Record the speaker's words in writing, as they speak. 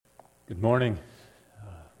Good morning.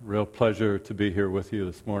 Real pleasure to be here with you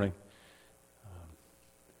this morning.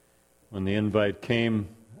 When the invite came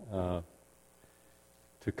to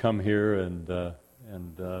come here and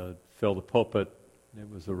fill the pulpit,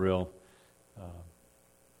 it was a real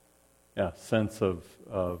sense of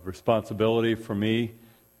responsibility for me.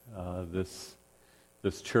 This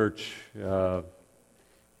church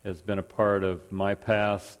has been a part of my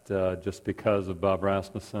past just because of Bob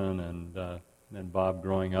Rasmussen and Bob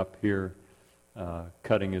growing up here,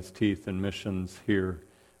 cutting his teeth in missions here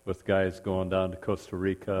with guys going down to Costa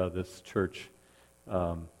Rica. This church,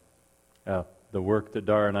 the work that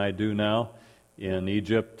Dar and I do now in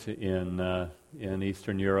Egypt, in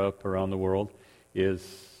Eastern Europe, around the world,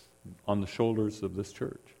 is on the shoulders of this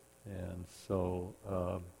church. And so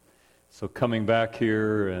coming back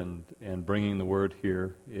here and bringing the word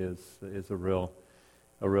here is a real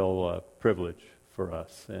privilege for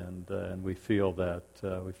us, and we feel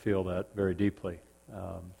that very deeply.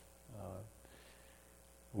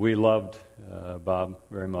 We loved Bob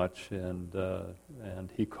very much, and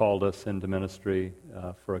he called us into ministry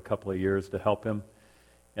for a couple of years to help him,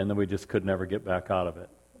 and then we just could never get back out of it.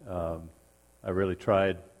 I really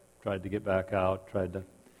tried to get back out, tried to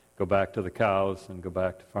go back to the cows and go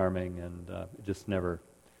back to farming, and it just never,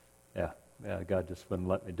 God just wouldn't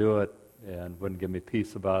let me do it and wouldn't give me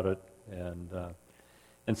peace about it,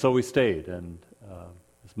 and so we stayed. And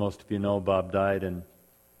as most of you know, Bob died in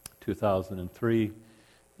 2003,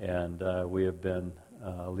 and we have been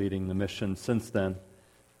leading the mission since then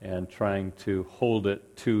and trying to hold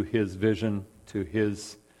it to his vision, to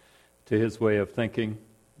his way of thinking.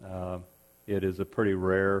 It is a pretty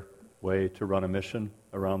rare way to run a mission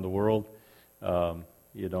around the world.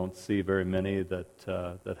 You don't see very many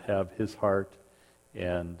that have his heart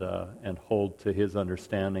and hold to his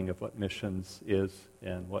understanding of what missions is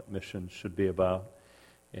and what missions should be about,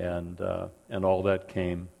 and all that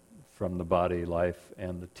came from the body life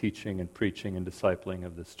and the teaching and preaching and discipling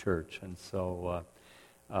of this church. And so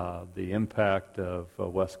the impact of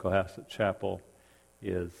West Cohasset Chapel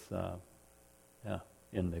is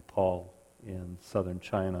in Nepal, in southern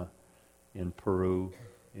China, in Peru,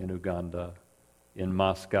 in Uganda, in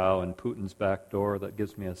Moscow, in Putin's back door. That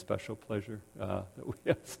gives me a special pleasure that we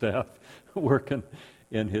have staff working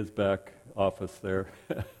in his back office there,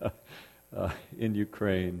 in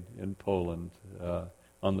Ukraine, in Poland,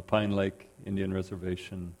 on the Pine Lake Indian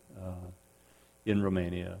Reservation, in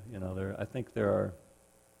Romania. I think there are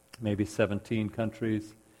maybe 17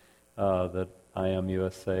 countries that I Am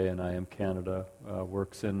USA and I Am Canada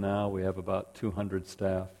works in now. We have about 200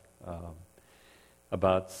 staff.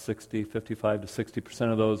 About 55 to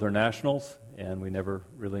 60% of those are nationals, and we never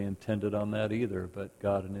really intended on that either, but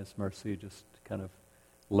God in His mercy just kind of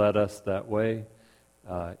led us that way.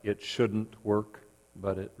 It shouldn't work,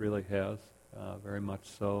 but it really has, very much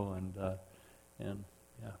so, and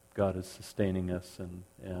God is sustaining us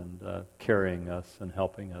and carrying us and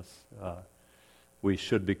helping us. We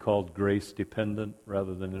should be called grace dependent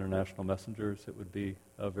rather than international messengers. It would be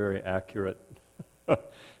a very accurate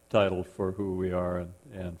title for who we are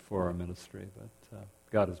and for our ministry, but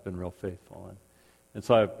God has been real faithful, and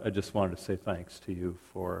so I just wanted to say thanks to you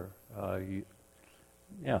for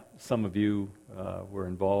some of you were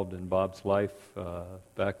involved in Bob's life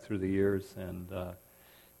back through the years, and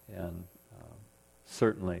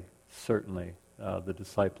certainly the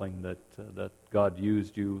discipling that God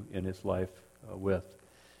used you in His life with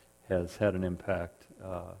has had an impact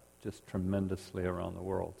just tremendously around the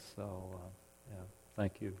world. So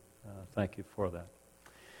thank you for that.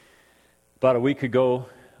 About a week ago,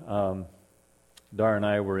 Dar and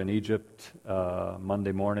I were in Egypt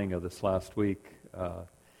Monday morning of this last week,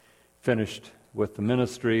 finished with the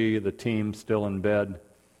ministry, the team still in bed.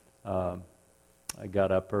 I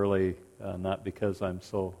got up early, not because I'm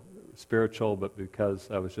so spiritual, but because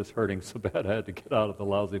I was just hurting so bad I had to get out of the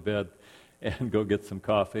lousy bed and go get some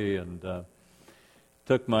coffee, and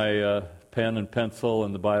took my pen and pencil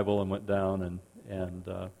and the Bible and went down and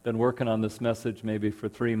been working on this message maybe for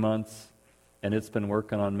 3 months, and it's been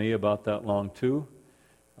working on me about that long too.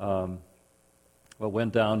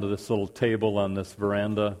 Went down to this little table on this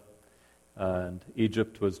veranda, and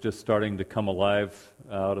Egypt was just starting to come alive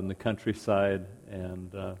out in the countryside,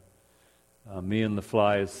 and me and the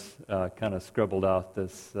flies kind of scribbled out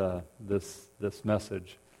this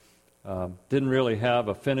message. Didn't really have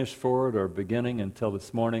a finish for it or beginning until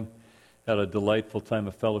this morning. Had a delightful time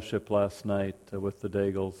of fellowship last night with the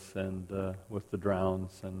Dagels and with the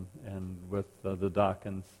Drowns and with the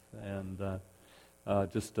Dawkins, and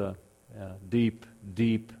just a deep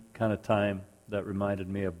kind of time that reminded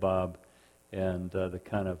me of Bob and the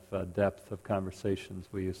kind of depth of conversations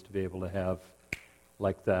we used to be able to have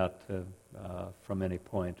like that from any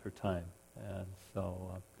point or time. And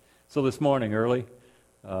so this morning early,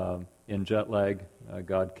 in jet lag,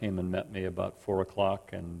 God came and met me about 4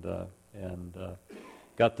 o'clock and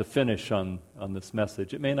got the finish on this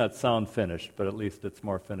message. It may not sound finished, but at least it's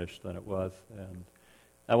more finished than it was. And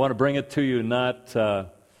I want to bring it to you not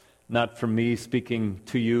from me speaking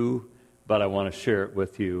to you, but I want to share it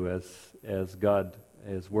with you as God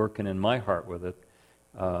is working in my heart with it.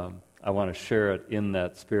 I want to share it in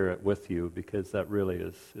that spirit with you, because that really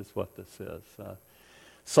is what this is.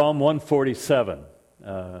 Psalm 147,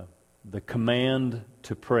 the command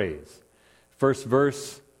to praise. First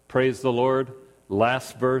verse, praise the Lord.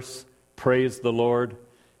 Last verse, praise the Lord.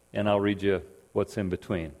 And I'll read you what's in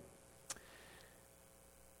between.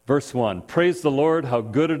 Verse 1, praise the Lord, how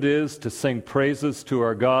good it is to sing praises to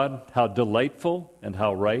our God, how delightful and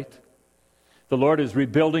how right. The Lord is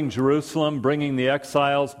rebuilding Jerusalem, bringing the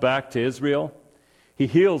exiles back to Israel. He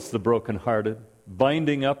heals the brokenhearted,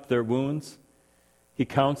 binding up their wounds. He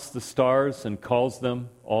counts the stars and calls them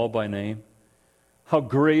all by name. How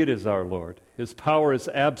great is our Lord! His power is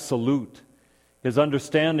absolute. His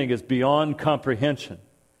understanding is beyond comprehension.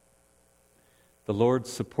 The Lord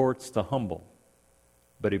supports the humble,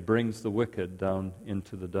 but He brings the wicked down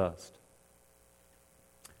into the dust.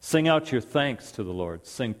 Sing out your thanks to the Lord.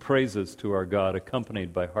 Sing praises to our God,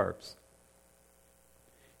 accompanied by harps.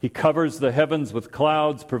 He covers the heavens with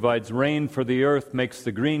clouds, provides rain for the earth, makes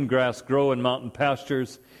the green grass grow in mountain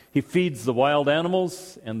pastures. He feeds the wild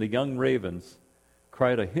animals, and the young ravens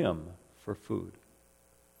cry to Him for food.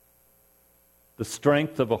 The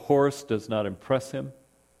strength of a horse does not impress Him.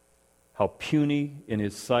 How puny in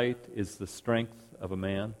His sight is the strength of a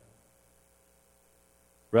man.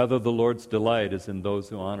 Rather, the Lord's delight is in those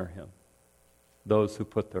who honor Him, those who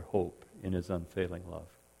put their hope in His unfailing love.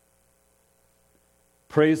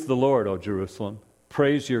 Praise the Lord, O Jerusalem.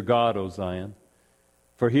 Praise your God, O Zion.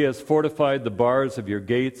 For He has fortified the bars of your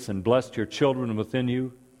gates and blessed your children within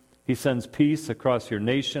you. He sends peace across your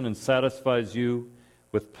nation and satisfies you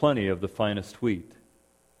with plenty of the finest wheat.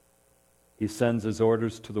 He sends His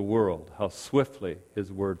orders to the world. How swiftly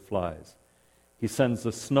His word flies. He sends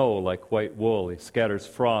the snow like white wool. He scatters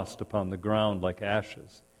frost upon the ground like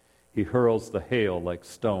ashes. He hurls the hail like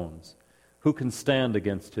stones. Who can stand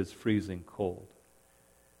against His freezing cold?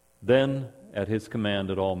 Then, at His command,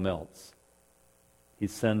 it all melts. He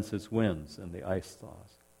sends His winds and the ice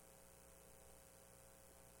thaws.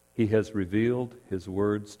 He has revealed His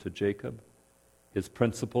words to Jacob, His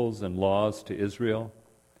principles and laws to Israel.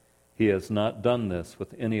 He has not done this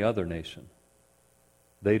with any other nation.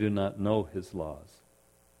 They do not know His laws.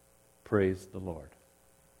 Praise the Lord.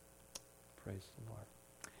 Praise the Lord.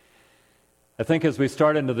 I think as we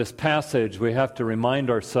start into this passage, we have to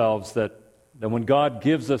remind ourselves that when God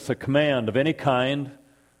gives us a command of any kind,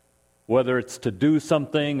 whether it's to do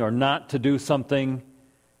something or not to do something,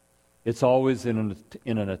 it's always in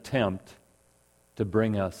an attempt to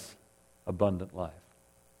bring us abundant life.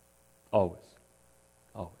 Always.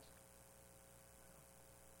 Always.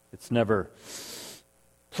 It's never,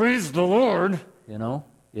 praise the Lord,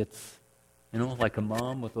 It's, like a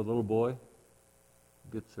mom with a little boy,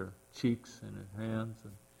 gets her cheeks in her hands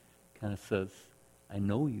and kind of says, I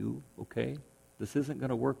know you, okay? This isn't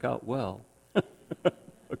going to work out well.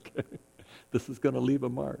 Okay? This is going to leave a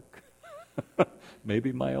mark.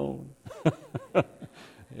 Maybe my own.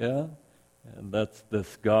 Yeah? And that's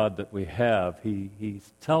this God that we have. He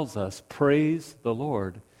tells us, praise the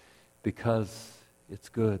Lord, because it's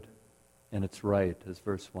good and it's right, as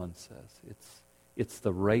verse 1 says. It's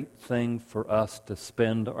the right thing for us to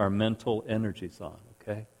spend our mental energies on,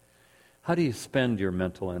 okay? How do you spend your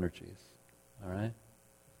mental energies? All right?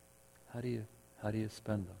 How do you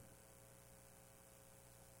spend them?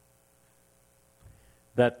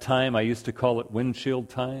 That time, I used to call it windshield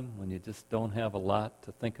time, when you just don't have a lot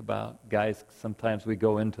to think about. Guys, sometimes we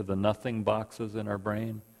go into the nothing boxes in our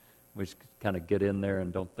brain. We just kind of get in there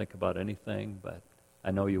and don't think about anything, but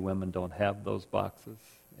I know you women don't have those boxes.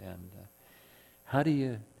 And how do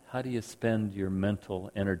you spend your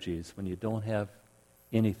mental energies when you don't have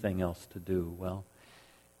anything else to do? Well,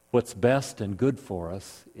 what's best and good for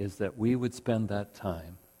us is that we would spend that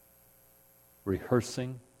time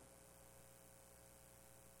rehearsing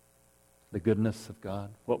the goodness of God,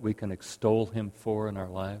 what we can extol Him for in our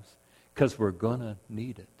lives, because we're going to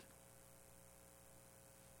need it.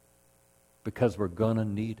 Because we're going to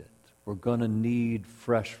need it. We're going to need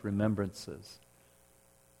fresh remembrances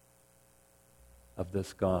of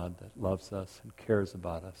this God that loves us and cares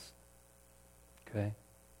about us. Okay?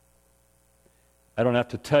 I don't have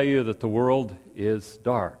to tell you that the world is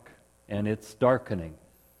dark, and it's darkening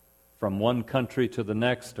from one country to the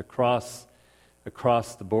next, across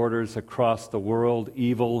the borders, across the world.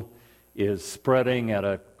 Evil is spreading at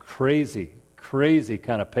a crazy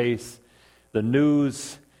kind of pace. The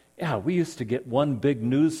news, we used to get one big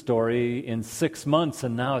news story in 6 months,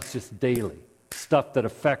 and now it's just daily. Stuff that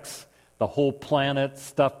affects the whole planet,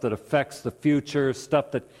 stuff that affects the future,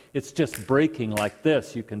 stuff that it's just breaking like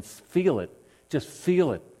this. You can feel it, just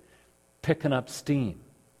feel it picking up steam.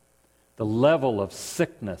 The level of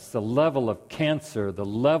sickness, the level of cancer, the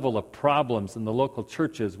level of problems in the local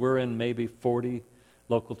churches. We're in maybe 40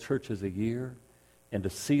 local churches a year. And to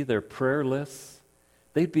see their prayer lists,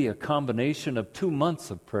 they'd be a combination of 2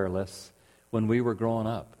 months of prayer lists when we were growing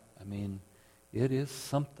up. I mean, it is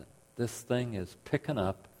something. This thing is picking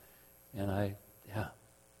up, and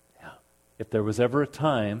if there was ever a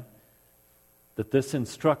time that this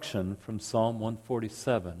instruction from Psalm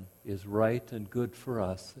 147 is right and good for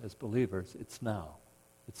us as believers, it's now.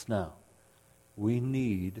 It's now. We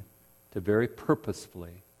need to very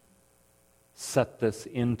purposefully set this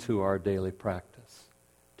into our daily practice,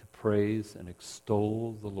 to praise and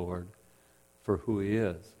extol the Lord for who He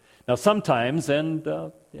is. Now sometimes, and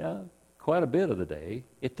quite a bit of the day,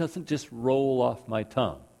 it doesn't just roll off my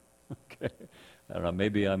tongue. Okay, I don't know,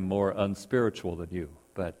 maybe I'm more unspiritual than you,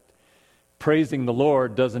 but praising the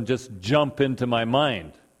Lord doesn't just jump into my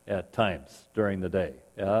mind at times during the day,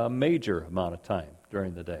 a major amount of time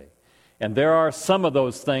during the day. And there are some of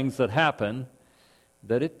those things that happen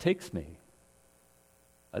that it takes me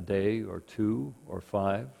a day or 2 or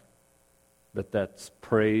 5, but that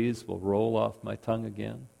praise will roll off my tongue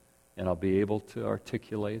again, and I'll be able to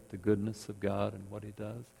articulate the goodness of God and what He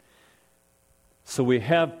does. So we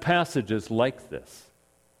have passages like this,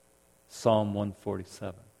 Psalm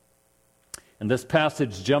 147. And this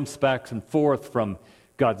passage jumps back and forth from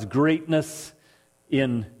God's greatness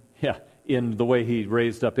in the way He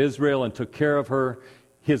raised up Israel and took care of her,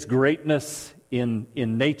 His greatness in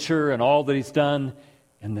nature and all that He's done,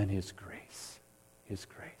 and then His grace. His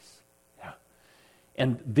grace. Yeah.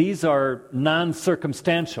 And these are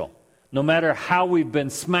non-circumstantial. No matter how we've been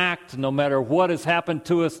smacked, no matter what has happened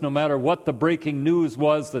to us, no matter what the breaking news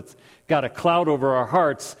was that's got a cloud over our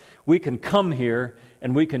hearts, we can come here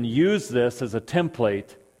and we can use this as a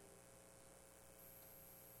template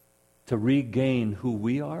to regain who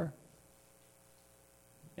we are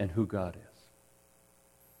and who God is.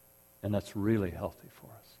 And that's really healthy for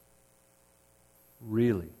us.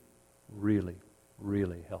 Really, really,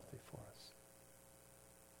 really healthy for us.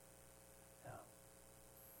 Yeah.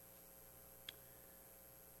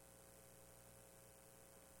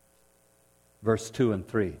 Verse 2 and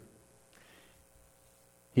 3.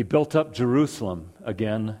 He built up Jerusalem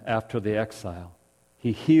again after the exile.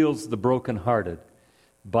 He heals the brokenhearted,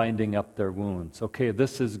 binding up their wounds. Okay,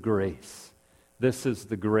 this is grace. This is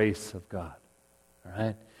the grace of God. All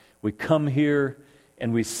right? We come here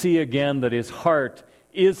and we see again that His heart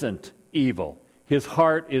isn't evil. His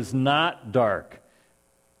heart is not dark.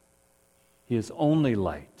 He is only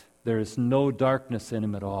light. There is no darkness in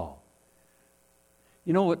Him at all.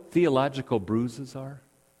 You know what theological bruises are?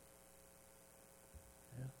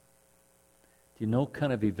 Do you know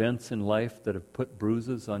kind of events in life that have put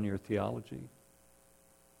bruises on your theology?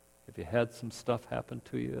 Have you had some stuff happen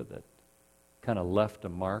to you that kind of left a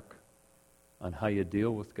mark on how you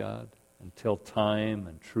deal with God until time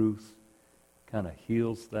and truth kind of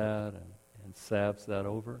heals that and salves that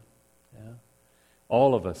over? Yeah.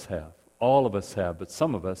 All of us have. All of us have, but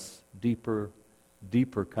some of us deeper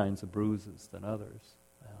kinds of bruises than others.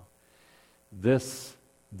 Well,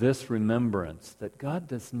 this remembrance that God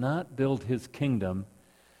does not build His kingdom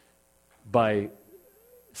by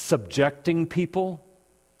subjecting people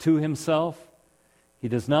to Himself. He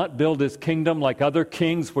does not build His kingdom like other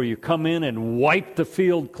kings where you come in and wipe the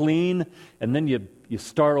field clean and then you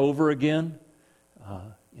start over again.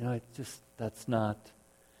 That's not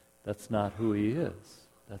who He is.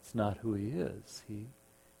 That's not who He is.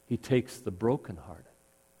 He takes the brokenhearted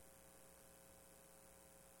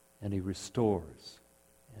and He restores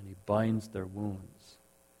and He binds their wounds.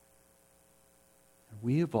 And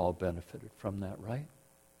we have all benefited from that, right?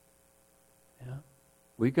 Yeah.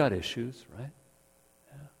 We got issues, right?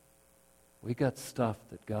 Yeah. We got stuff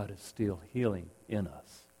that God is still healing in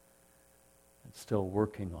us and still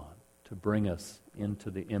working on to bring us into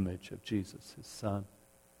the image of Jesus, His Son.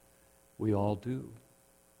 We all do.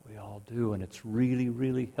 We all do. And it's really,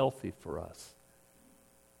 really healthy for us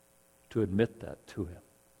to admit that to Him.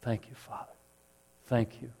 Thank you, Father.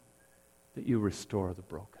 Thank you that you restore the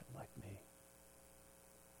broken like me.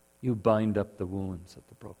 You bind up the wounds of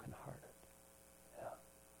the brokenhearted.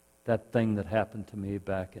 that thing that happened to me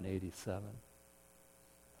back in 87.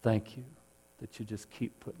 Thank you that you just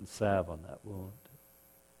keep putting salve on that wound.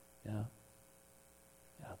 Yeah?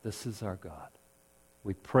 Yeah, this is our God.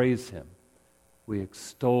 We praise him. We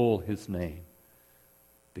extol his name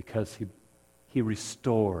because he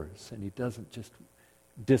restores, and he doesn't just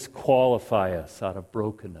disqualify us out of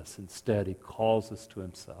brokenness. Instead, he calls us to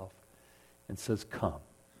himself and says, come,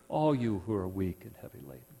 all you who are weak and heavy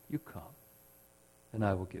laden, you come, and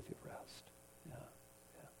I will give you rest. Yeah,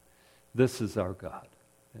 yeah. This is our God,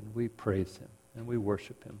 and we praise him, and we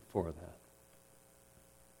worship him for that.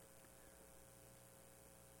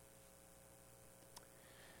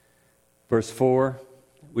 Verse 4,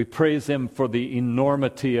 we praise him for the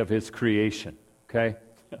enormity of his creation, okay?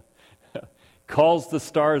 Calls the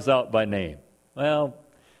stars out by name. Well,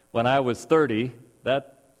 when I was 30,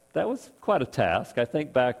 that was quite a task. I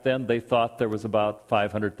think back then they thought there was about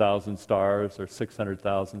 500,000 stars or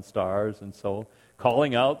 600,000 stars, and so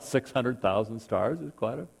calling out 600,000 stars is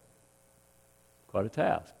quite a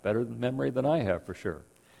task. Better memory than I have, for sure.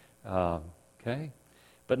 Okay?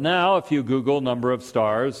 But now, if you Google number of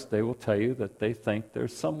stars, they will tell you that they think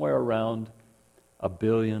there's somewhere around 1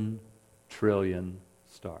 billion trillion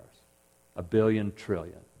stars. 1 billion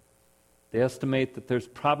trillion. They estimate that there's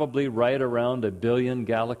probably right around 1 billion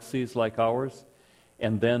galaxies like ours,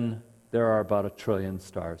 and then there are about 1 trillion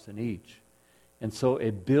stars in each. And so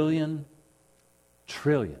 1 billion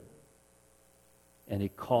trillion, and he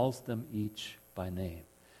calls them each by name.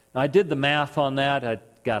 Now, I did the math on that. I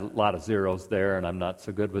got a lot of zeros there, and I'm not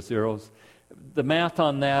so good with zeros. The math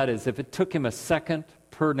on that is if it took him a second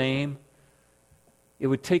per name, it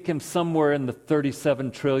would take him somewhere in the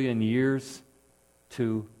 37 trillion years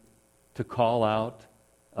to call out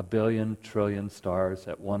 1 billion trillion stars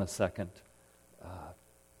at 1 a second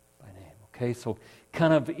by name. Okay, so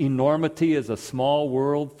kind of enormity is a small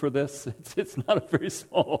world for this. It's not a very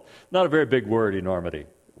small, not a very big word, enormity,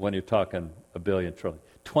 when you're talking 1 billion trillion.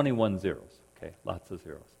 21 zeros. Okay, lots of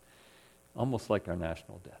zeros. Almost like our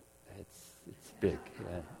national debt. It's big.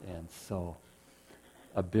 And so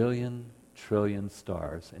 1 billion trillion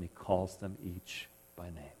stars, and he calls them each by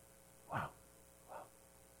name. Wow. Wow.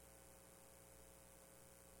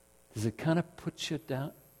 Does it kind of put you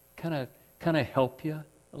down, kind of help you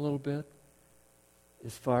a little bit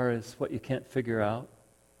as far as what you can't figure out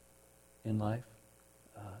in life?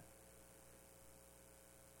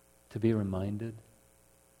 To be reminded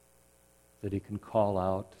that he can call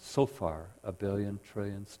out so far 1 billion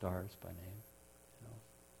trillion stars by name. You know?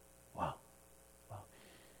 Wow. Wow.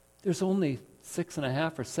 There's only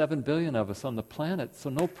 6.5 or 7 billion of us on the planet, so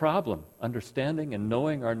no problem. Understanding and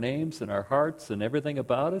knowing our names and our hearts and everything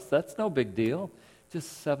about us, that's no big deal.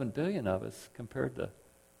 Just 7 billion of us compared to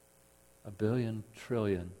 1 billion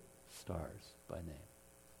trillion stars by name.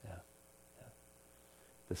 Yeah. Yeah.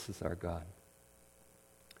 This is our God.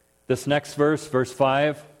 This next verse, verse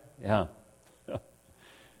 5, yeah.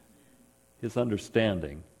 His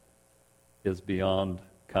understanding is beyond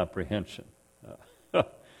comprehension.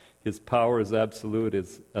 His power is absolute.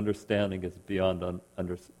 His understanding is beyond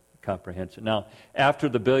comprehension. Now, after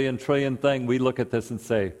the billion trillion thing, we look at this and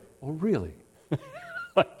say, oh, really?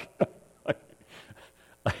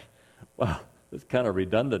 Wow, it's kind of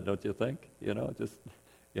redundant, don't you think? You know,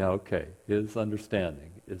 okay. His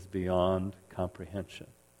understanding is beyond comprehension.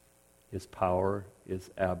 His power is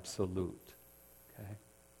absolute. Okay?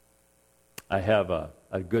 I have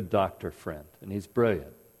a good doctor friend, and he's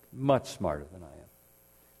brilliant, much smarter than I am.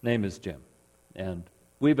 Name is Jim. And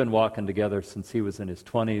we've been walking together since he was in his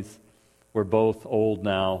 20s. We're both old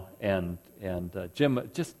now, and Jim,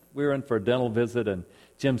 we were in for a dental visit, and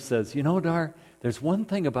Jim says, you know, Dar, there's one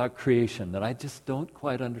thing about creation that I just don't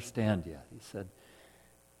quite understand yet. He said,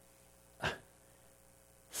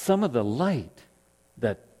 some of the light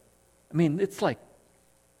it's like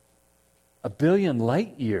 1 billion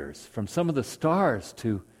light years from some of the stars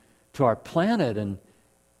to our planet, and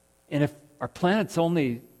if our planet's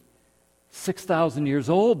only 6,000 years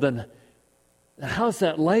old, then how's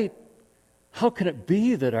that light? How can it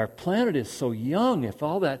be that our planet is so young if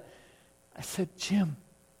all that? I said, Jim,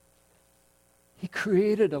 he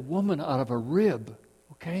created a woman out of a rib,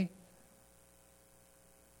 okay?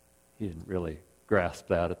 He didn't really grasp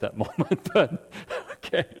that at that moment, but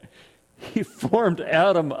okay. He formed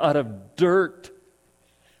Adam out of dirt,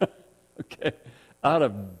 okay? Out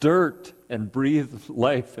of dirt, and breathed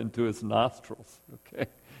life into his nostrils, okay?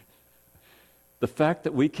 The fact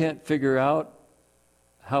that we can't figure out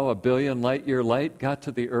how 1 billion light year light got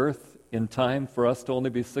to the earth in time for us to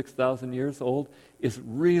only be 6,000 years old is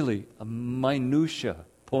really a minutia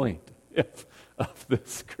point, of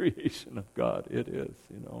this creation of God. It is,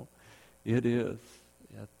 It is.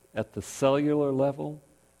 At the cellular level,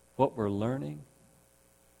 what we're learning,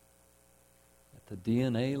 at the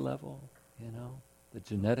DNA level, the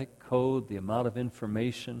genetic code, the amount of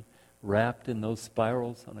information wrapped in those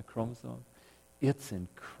spirals on a chromosome, it's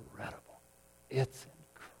incredible. It's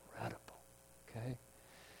incredible. Okay?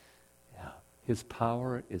 Yeah. His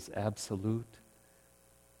power is absolute,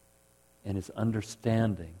 and his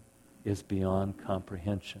understanding is beyond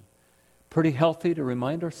comprehension. Pretty healthy to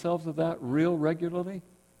remind ourselves of that real regularly.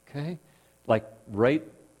 Okay? Like right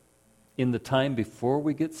in the time before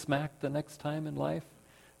we get smacked the next time in life.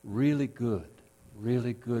 Really good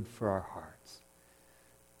for our hearts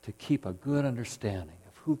to keep a good understanding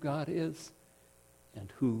of who God is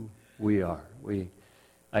and who we are.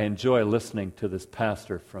 I enjoy listening to this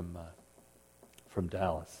pastor from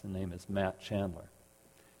Dallas. His name is Matt Chandler.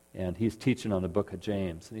 And he's teaching on the book of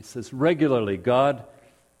James. And he says, regularly, God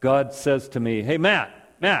says to me, hey, Matt.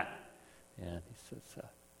 And he says,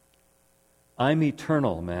 I'm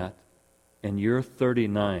eternal, Matt, and you're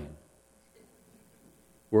 39.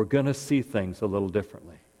 We're going to see things a little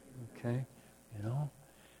differently. Okay?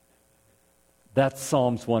 That's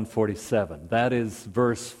Psalms 147. That is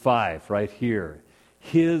verse 5 right here.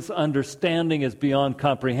 His understanding is beyond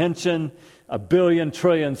comprehension. 1 billion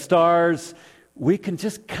trillion stars. We can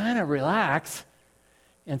just kind of relax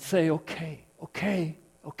and say, okay.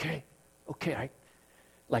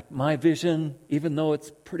 Like my vision, even though it's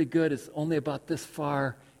pretty good, is only about this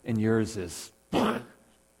far, and yours is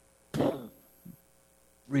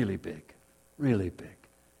really big.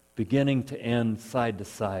 Beginning to end, side to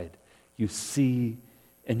side. You see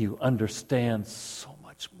and you understand so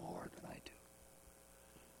much more than I do.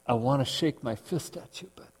 I want to shake my fist at you,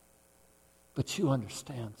 but you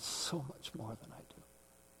understand so much more than I do.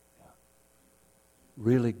 Yeah.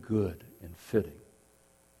 Really good and fitting.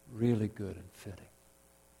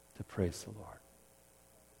 To praise the Lord.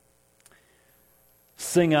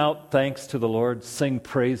 Sing out thanks to the Lord. Sing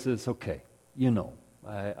praises. Okay,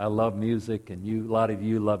 I love music, and a lot of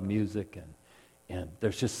you love music, and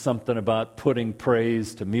there's just something about putting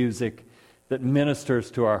praise to music that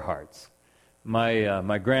ministers to our hearts.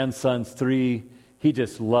 My grandson's 3. He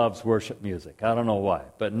just loves worship music. I don't know why,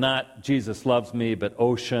 but not Jesus Loves Me, but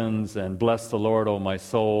Oceans and Bless the Lord, O My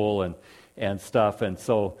Soul, and stuff. And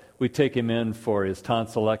so we take him in for his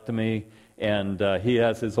tonsillectomy, and he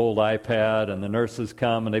has his old iPad, and the nurses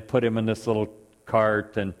come, and they put him in this little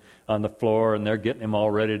cart and on the floor, and they're getting him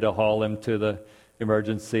all ready to haul him to the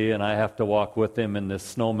emergency, and I have to walk with him in this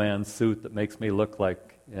snowman suit that makes me look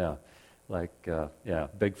like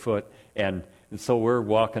Bigfoot. And so we're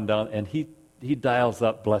walking down, and he dials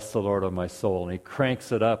up Bless the Lord of My Soul, and he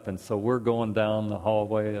cranks it up, and so we're going down the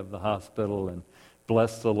hallway of the hospital, and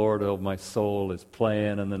Bless the Lord of My Soul is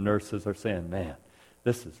playing, and the nurses are saying, man,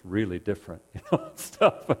 this is really different,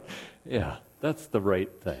 stuff. Yeah, that's the right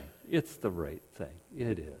thing. It's the right thing.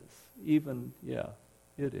 It is.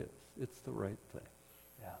 It is. It's the right thing.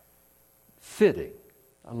 Yeah. Fitting.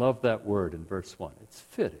 I love that word in verse 1. It's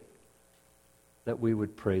fitting that we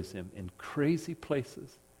would praise him in crazy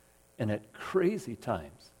places and at crazy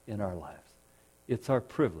times in our lives. It's our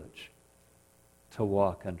privilege to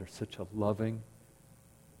walk under such a loving,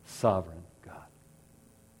 sovereign God.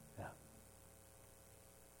 Yeah.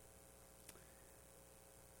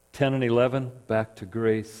 10 and 11, back to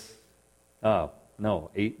grace. 8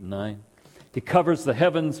 and 9. He covers the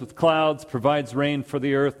heavens with clouds, provides rain for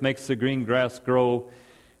the earth, makes the green grass grow.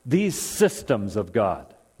 These systems of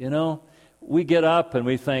God, we get up and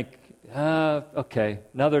we think, okay,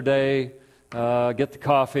 another day, get the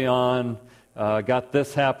coffee on, got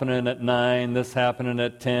this happening at 9, this happening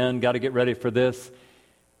at 10, got to get ready for this.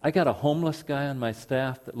 I got a homeless guy on my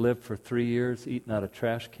staff that lived for 3 years eating out of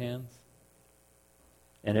trash cans.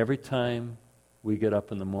 And every time we get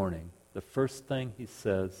up in the morning, the first thing he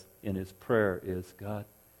says in his prayer is, God,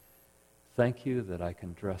 thank you that I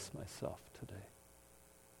can dress myself today.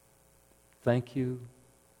 Thank you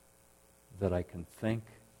that I can think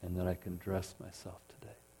and that I can dress myself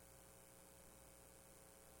today.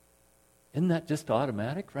 Isn't that just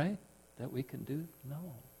automatic, right? That we can do?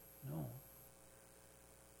 No.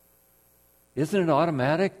 Isn't it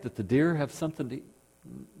automatic that the deer have something to eat?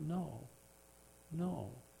 No.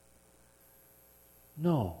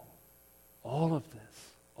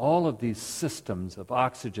 All of these systems of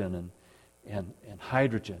oxygen and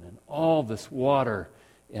hydrogen and all this water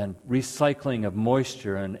and recycling of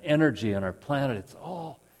moisture and energy on our planet, it's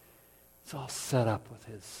all set up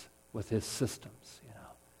with his systems,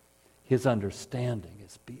 His understanding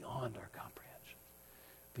is beyond our comprehension.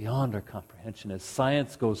 beyond our comprehension. As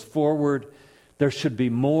science goes forward, there should be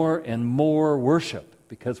more and more worship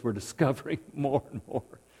because we're discovering more and more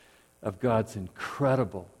of God's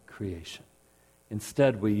incredible creation.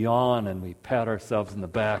 Instead, we yawn and we pat ourselves in the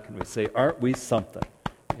back and we say, aren't we something?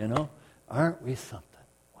 You know? Aren't we something?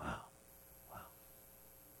 Wow. Wow.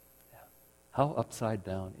 Yeah. How upside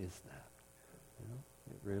down is that? You know?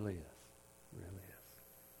 It really is. It really is.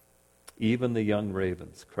 Even the young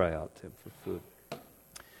ravens cry out to him for food.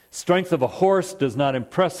 Strength of a horse does not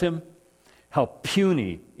impress him. How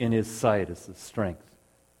puny in his sight is the strength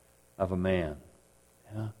of a man.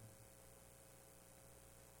 Yeah.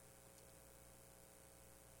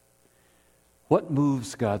 What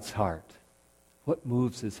moves God's heart? What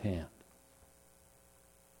moves his hand?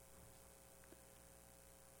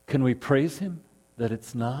 Can we praise him that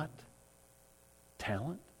it's not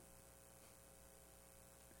talent?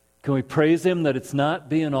 Can we praise him that it's not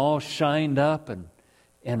being all shined up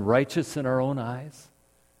and righteous in our own eyes?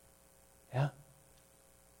 Yeah.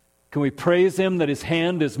 Can we praise him that his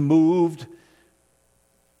hand is moved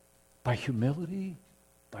by humility,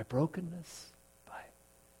 by brokenness,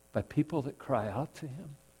 by people that cry out to him,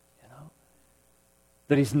 you know?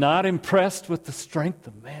 That he's not impressed with the strength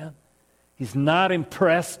of man. He's not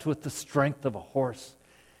impressed with the strength of a horse.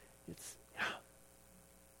 It's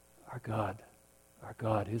our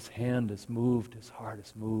God, his hand is moved, his heart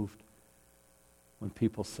is moved when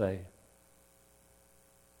people say,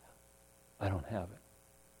 I don't have it.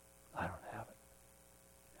 I don't have it.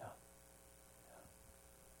 Yeah. Yeah.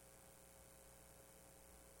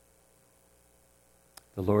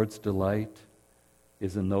 The Lord's delight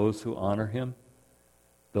is in those who honor him,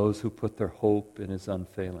 those who put their hope in his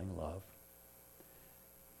unfailing love.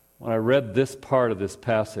 When I read this part of this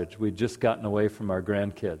passage, we'd just gotten away from our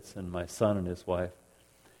grandkids and my son and his wife.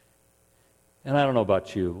 And I don't know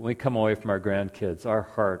about you, when we come away from our grandkids, our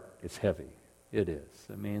heart is heavy. It is.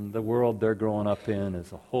 I mean, the world they're growing up in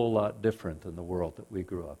is a whole lot different than the world that we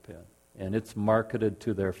grew up in. And it's marketed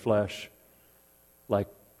to their flesh like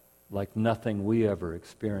nothing we ever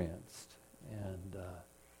experienced.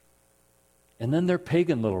 And then they're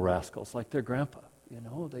pagan little rascals like their grandpa. You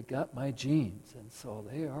know, they got my genes. And so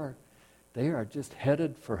they are just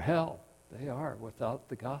headed for hell. They are without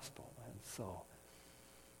the gospel. And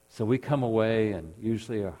so we come away and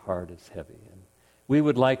usually our heart is heavy. And we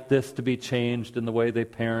would like this to be changed in the way they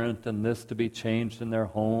parent, and this to be changed in their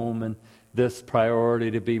home, and this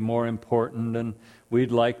priority to be more important, and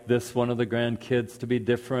we'd like this one of the grandkids to be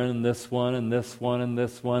different, and this one, and this one, and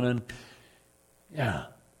this one, and yeah.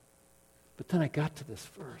 But then I got to this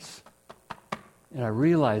verse, and I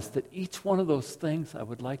realized that each one of those things I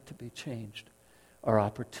would like to be changed are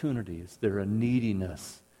opportunities. They're a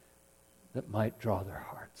neediness that might draw their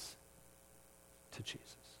hearts to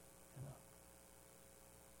Jesus.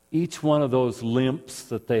 Each one of those limps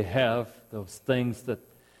that they have, those things that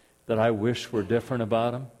I wish were different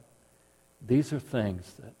about them, these are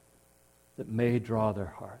things that may draw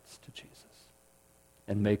their hearts to Jesus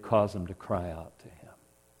and may cause them to cry out to him.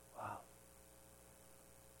 Wow.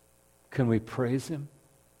 Can we praise him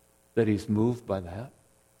that he's moved by that?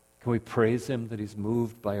 Can we praise him that he's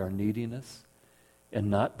moved by our neediness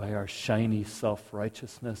and not by our shiny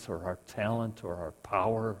self-righteousness or our talent or our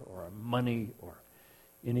power or our money or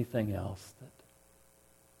anything else?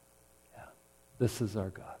 This is our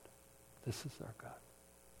God. This is our God.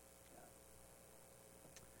 Yeah.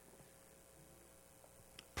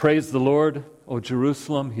 Praise the Lord, O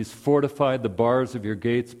Jerusalem. He's fortified the bars of your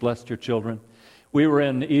gates, blessed your children. We were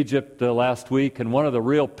in Egypt last week, and one of the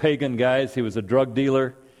real pagan guys, he was a drug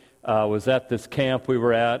dealer, was at this camp we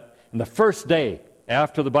were at. And the first day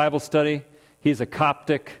after the Bible study, he's a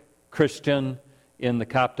Coptic Christian in the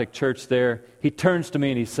Coptic church there. He turns to me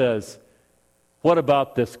and he says, what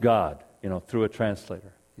about this God? Through a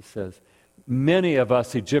translator. He says, many of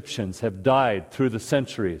us Egyptians have died through the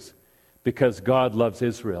centuries because God loves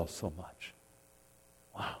Israel so much.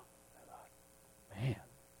 Wow. I thought, man,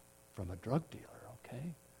 from a drug dealer,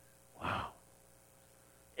 okay? Wow.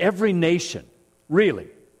 Every nation, really,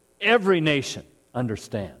 every nation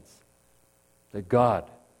understands that God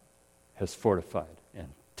has fortified and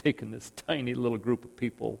taken this tiny little group of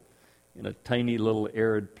people in a tiny little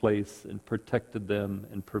arid place and protected them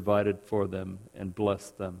and provided for them and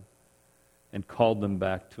blessed them and called them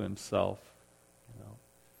back to himself.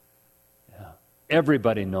 Yeah.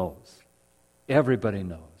 Everybody knows. Everybody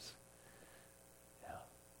knows. Yeah.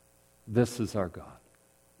 This is our God.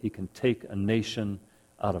 He can take a nation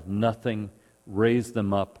out of nothing, raise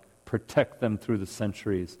them up, protect them through the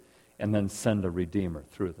centuries, and then send a Redeemer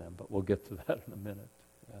through them. But we'll get to that in a minute.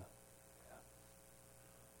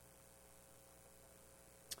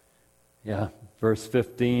 Yeah, verse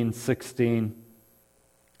 15, 16.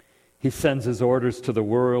 He sends his orders to the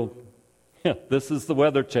world. Yeah, this is the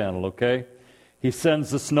Weather Channel, okay? He sends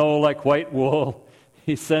the snow like white wool.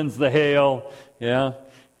 He sends the hail. Yeah.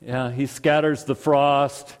 He scatters the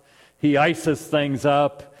frost. He ices things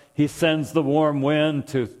up. He sends the warm wind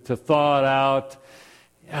to thaw it out.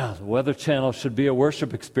 Yeah, the Weather Channel should be a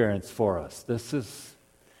worship experience for us. This is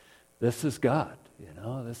God.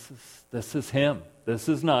 This is Him. This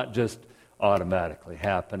is not just automatically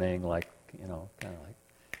happening like, kind of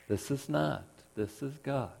like, this is not. This is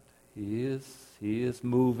God. He is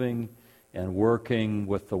moving and working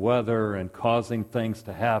with the weather and causing things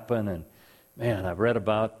to happen. And man, I've read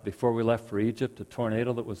about, before we left for Egypt, a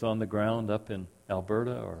tornado that was on the ground up in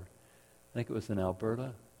Alberta, or I think it was in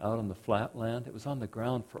Alberta, out on the flatland. It was on the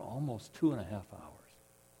ground for almost 2.5 hours.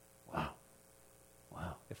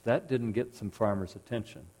 Wow. If that didn't get some farmers'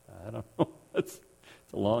 attention, I don't know. It's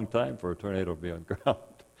a long time for a tornado to be on ground.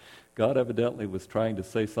 God evidently was trying to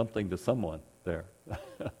say something to someone there.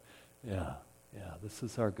 Yeah, this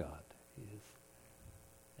is our God. He is,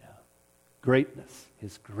 greatness,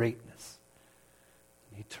 His greatness.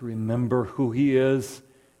 We need to remember who He is,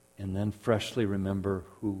 and then freshly remember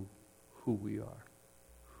who we are.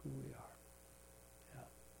 Who we are. Yeah.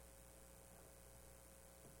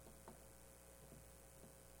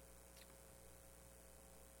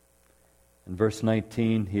 In verse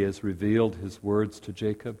 19, He has revealed His words to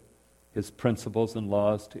Jacob, His principles and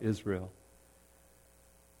laws to Israel.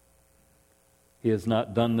 He has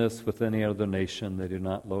not done this with any other nation. They do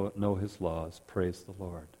not know His laws. Praise the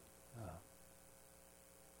Lord.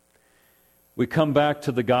 We come back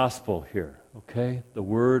to the gospel here, okay? The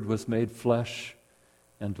Word was made flesh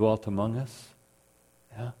and dwelt among us.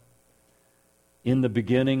 Yeah? In the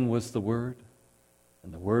beginning was the Word,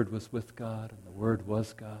 and the Word was with God, and the Word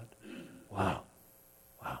was God. Wow.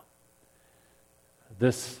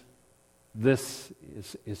 This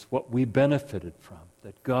is what we benefited from,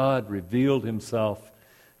 that God revealed Himself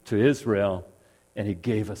to Israel, and He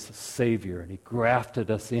gave us a Savior, and He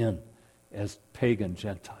grafted us in as pagan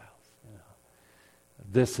Gentiles.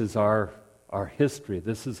 This is our history.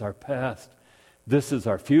 This is our past. This is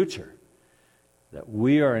our future, that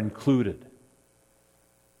we are included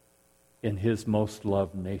in His most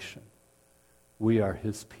loved nation. We are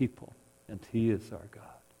His people, and He is our God.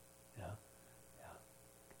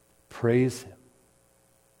 Praise Him.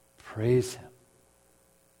 Praise Him.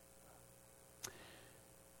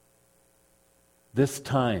 This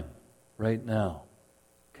time, right now,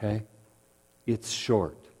 okay, it's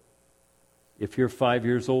short. If you're 5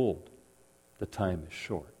 years old, the time is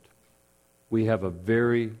short. We have a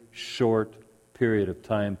very short period of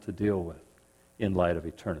time to deal with in light of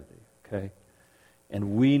eternity, okay?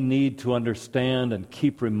 And we need to understand and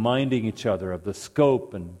keep reminding each other of the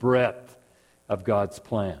scope and breadth of God's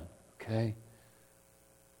plan. Okay?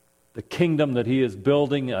 The kingdom that He is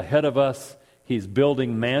building ahead of us, He's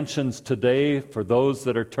building mansions today for those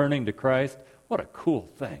that are turning to Christ. What a cool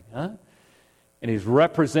thing, huh? And He's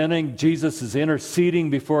representing, Jesus is interceding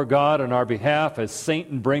before God on our behalf as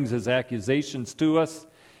Satan brings his accusations to us.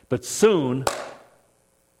 But soon,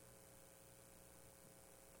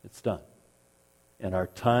 it's done. And our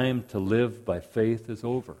time to live by faith is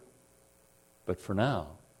over. But for now,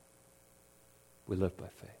 we live by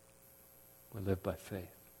faith. We live by faith.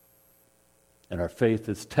 And our faith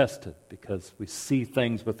is tested because we see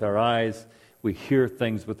things with our eyes, we hear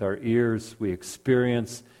things with our ears, we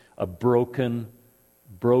experience a broken,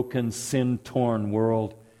 sin-torn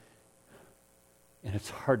world. And it's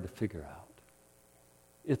hard to figure out.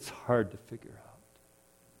 It's hard to figure out.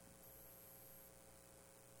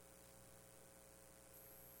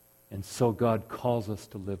 And so God calls us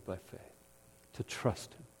to live by faith, to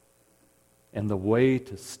trust Him. And the way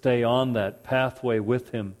to stay on that pathway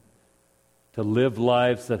with Him, to live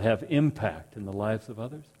lives that have impact in the lives of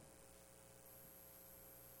others,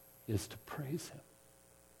 is to praise Him.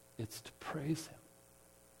 It's to praise Him.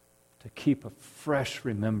 To keep a fresh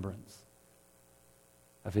remembrance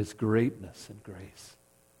of His greatness and grace.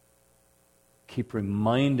 Keep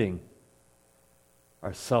reminding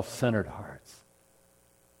our self-centered hearts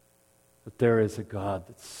that there is a God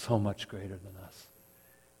that's so much greater than us.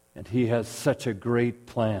 And He has such a great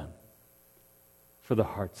plan for the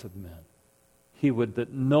hearts of men. He would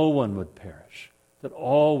that no one would perish, that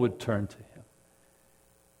all would turn to Him.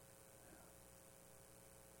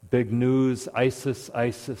 Big news, ISIS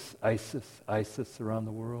around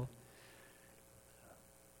the world.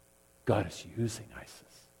 God is using ISIS.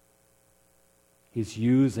 He's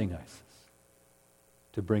using ISIS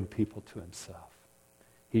to bring people to Himself.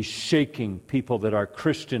 He's shaking people that are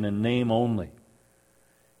Christian in name only.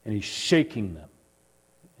 And he's shaking them.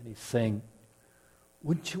 And he's saying,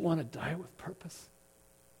 wouldn't you want to die with purpose?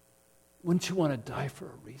 Wouldn't you want to die for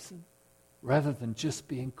a reason rather than just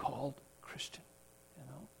being called Christian?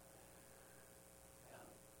 You know?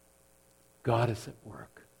 God is at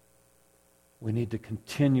work. We need to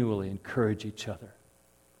continually encourage each other.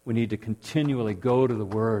 We need to continually go to the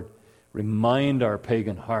Word, remind our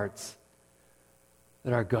pagan hearts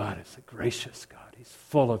that our God is a gracious God. He's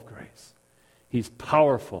full of grace. He's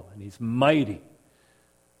powerful and He's mighty.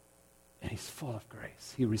 And He's full of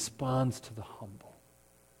grace. He responds to the humble.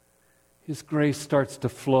 His grace starts to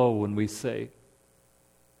flow when we say,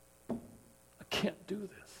 I can't do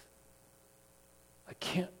this. I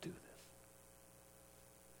can't do this.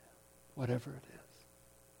 Whatever it is.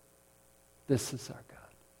 This is our God.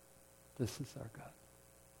 This is our God.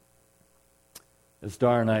 As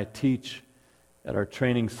Dar and I teach at our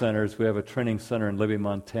training centers, we have a training center in Libby,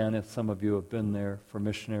 Montana. Some of you have been there for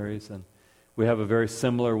missionaries. And we have a very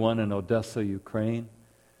similar one in Odessa, Ukraine,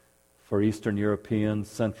 for Eastern Europeans,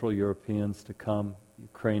 Central Europeans to come,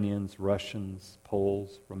 Ukrainians, Russians,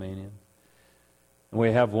 Poles, Romanians. And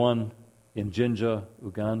we have one in Jinja,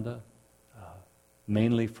 Uganda,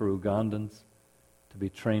 mainly for Ugandans to be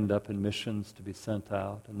trained up in missions, to be sent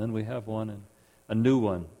out. And then we have a new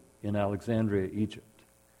one in Alexandria, Egypt.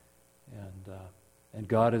 And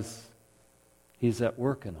God He's at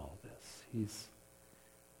work in all this.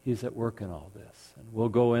 He's at work in all this. And we'll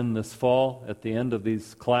go in this fall at the end of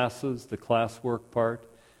these classes, the classwork part,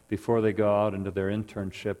 before they go out into their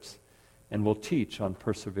internships, and we'll teach on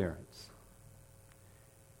perseverance.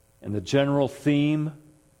 And the general theme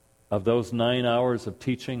of those 9 hours of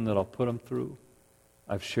teaching that I'll put them through,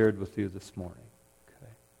 I've shared with you this morning.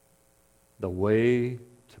 Okay? The way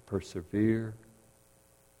to persevere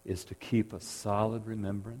is to keep a solid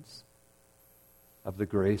remembrance of the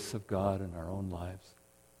grace of God in our own lives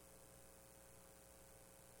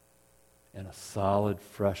and a solid,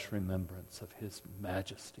 fresh remembrance of His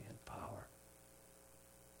majesty and power.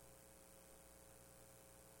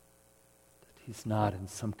 That He's not in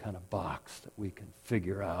some kind of box that we can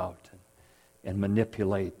figure out and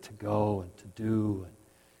manipulate to go and to do. And,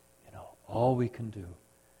 all we can do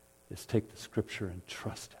is take the Scripture and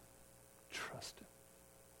trust Him. Trust Him.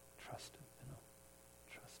 Trust Him.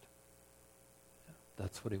 Trust Him. Yeah,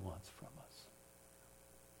 that's what He wants from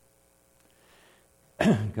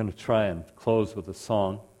us. I'm going to try and close with a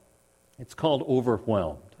song. It's called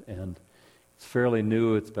Overwhelmed, and it's fairly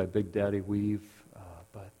new. It's by Big Daddy Weave,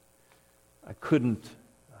 but I couldn't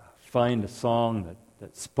find a song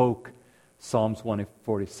that spoke Psalms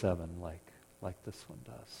 147 like this one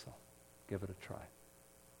does. So give it a try.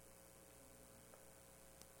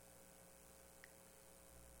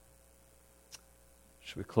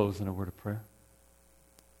 Should we close in a word of prayer?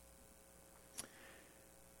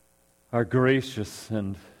 Our gracious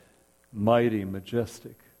and mighty,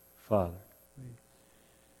 majestic Father,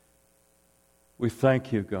 we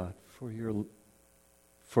thank you, God, for your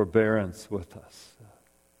forbearance with us.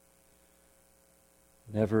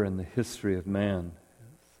 Never in the history of man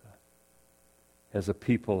has a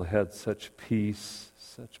people had such peace,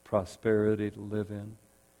 such prosperity to live in,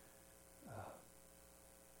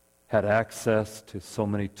 had access to so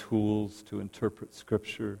many tools to interpret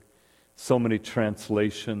Scripture, so many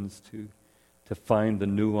translations to find the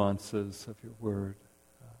nuances of your word.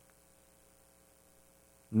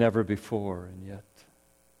 Never before, and yet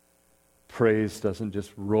praise doesn't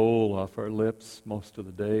just roll off our lips most of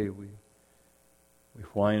the day. We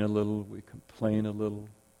whine a little, we complain a little,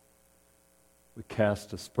 we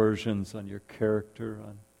cast aspersions on your character,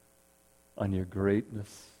 on your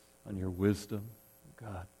greatness, on your wisdom.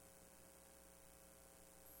 God,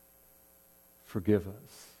 forgive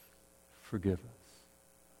us. Forgive us.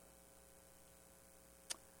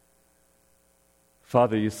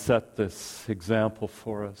 Father, you set this example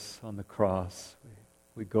for us on the cross.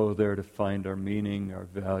 We go there to find our meaning, our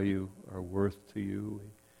value, our worth to you.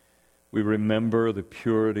 We remember the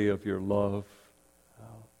purity of your love,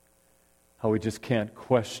 how we just can't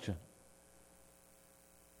question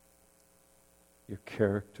your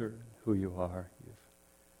character and who you are.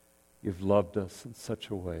 You've loved us in such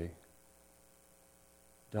a way,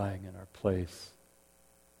 dying in our place,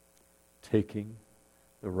 taking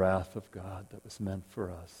the wrath of God that was meant for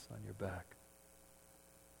us on your back.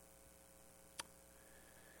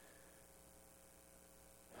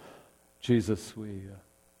 Jesus, we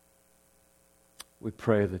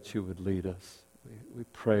pray that you would lead us. We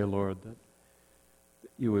pray, Lord, that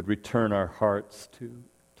you would return our hearts to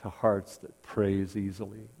hearts that praise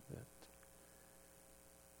easily,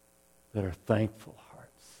 that are thankful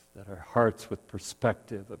hearts, that are hearts with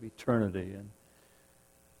perspective of eternity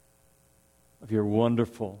of your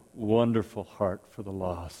wonderful, wonderful heart for the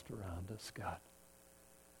lost around us, God.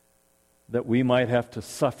 That we might have to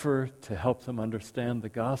suffer to help them understand the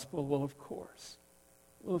gospel? Well, of course.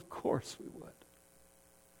 Well, of course we would.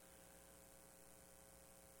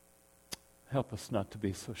 Help us not to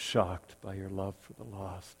be so shocked by your love for the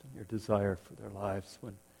lost and your desire for their lives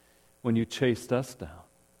when you chased us down.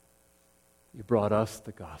 You brought us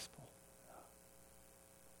the gospel.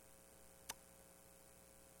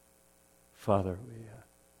 Father,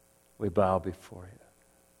 we bow before you.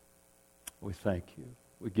 We thank you.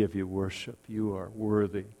 We give you worship. You are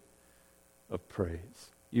worthy of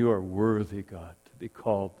praise. You are worthy, God, to be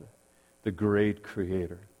called the great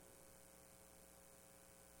creator,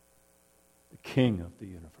 the King of the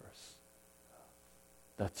universe.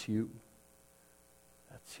 That's you.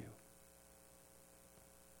 That's you.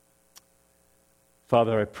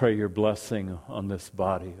 Father, I pray your blessing on this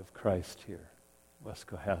body of Christ here, West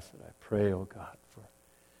Cohasset. I pray, oh God, for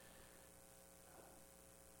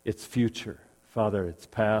its future. Father, its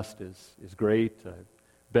past is great. I've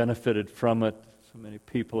benefited from it. So many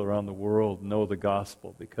people around the world know the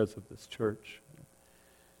gospel because of this church.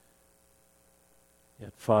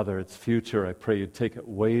 Yet, Father, its future, I pray you take it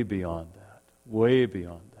way beyond that. Way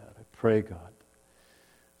beyond that. I pray, God,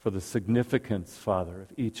 for the significance, Father,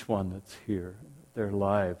 of each one that's here, their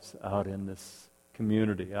lives out in this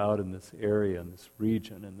community, out in this area, in this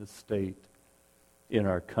region, in this state, in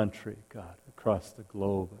our country, God, across the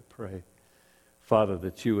globe. I pray, Father,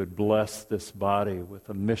 that you would bless this body with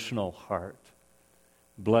a missional heart.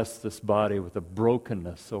 Bless this body with a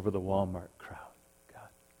brokenness over the Walmart crowd, God.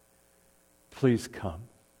 Please come.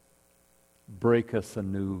 Break us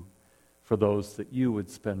anew for those that you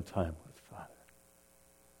would spend time with, Father,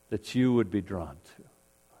 that you would be drawn to.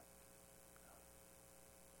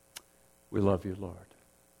 We love you, Lord.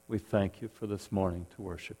 We thank you for this morning to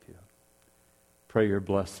worship you. Pray your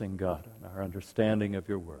blessing, God, on our understanding of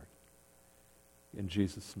your word. In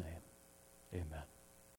Jesus' name, amen.